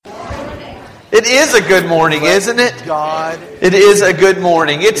It is a good morning, isn't it? God. It is a good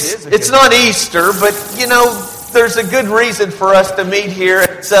morning. It's not Easter, but there's a good reason for us to meet here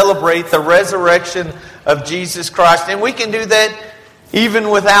and celebrate the resurrection of Jesus Christ. And we can do that even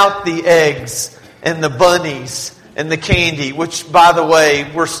without the eggs and the bunnies and the candy, which, by the way,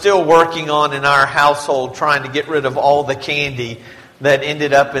 we're still working on in our household, trying to get rid of all the candy that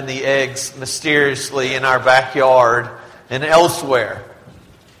ended up in the eggs mysteriously in our backyard and elsewhere.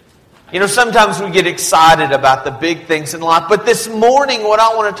 Sometimes we get excited about the big things in life, but this morning what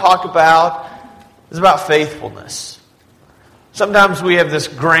I want to talk about is about faithfulness. Sometimes we have this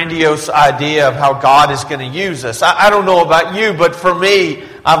grandiose idea of how God is going to use us. I don't know about you, but for me,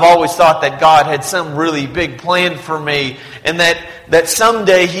 I've always thought that God had some really big plan for me, and that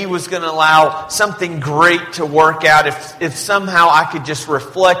someday He was going to allow something great to work out. If somehow I could just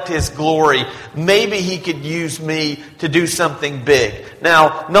reflect His glory, maybe He could use me to do something big.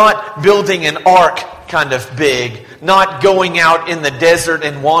 Now, not building an ark kind of big, not going out in the desert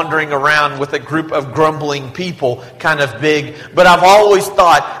and wandering around with a group of grumbling people kind of big, but I've always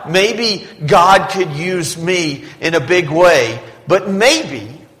thought maybe God could use me in a big way. But maybe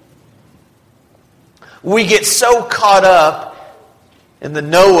we get so caught up in the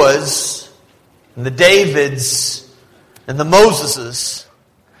Noahs and the Davids and the Moseses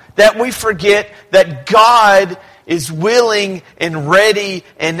that we forget that God is willing and ready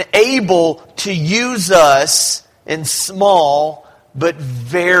and able to use us in small but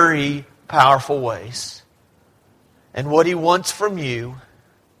very powerful ways. And what He wants from you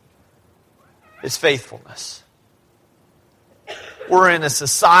is faithfulness. We're in a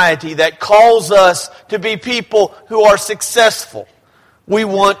society that calls us to be people who are successful. We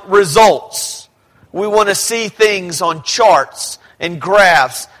want results. We want to see things on charts and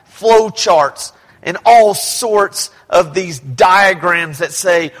graphs, flow charts, and all sorts of these diagrams that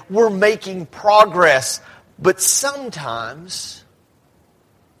say we're making progress. But sometimes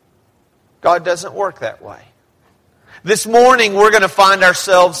God doesn't work that way. This morning we're going to find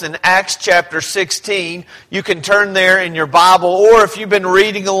ourselves in Acts chapter 16. You can turn there in your Bible, or if you've been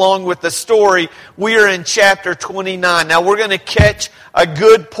reading along with the story, we are in chapter 29. Now we're going to catch a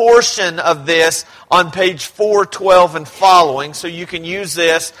good portion of this on page 412 and following, so you can use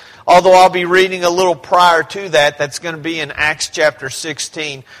this, although I'll be reading a little prior to that. That's going to be in Acts chapter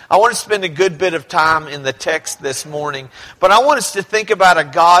 16. I want to spend a good bit of time in the text this morning, but I want us to think about a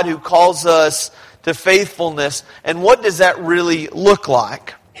God who calls us to faithfulness, and what does that really look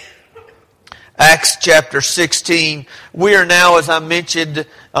like? Acts chapter 16. We are now, as I mentioned,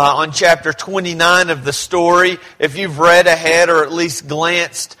 on chapter 29 of the story. If you've read ahead or at least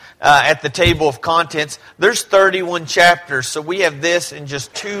glanced at the table of contents, there's 31 chapters, so we have this in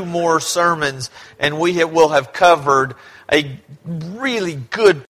just 2 more sermons, and we will have covered a really good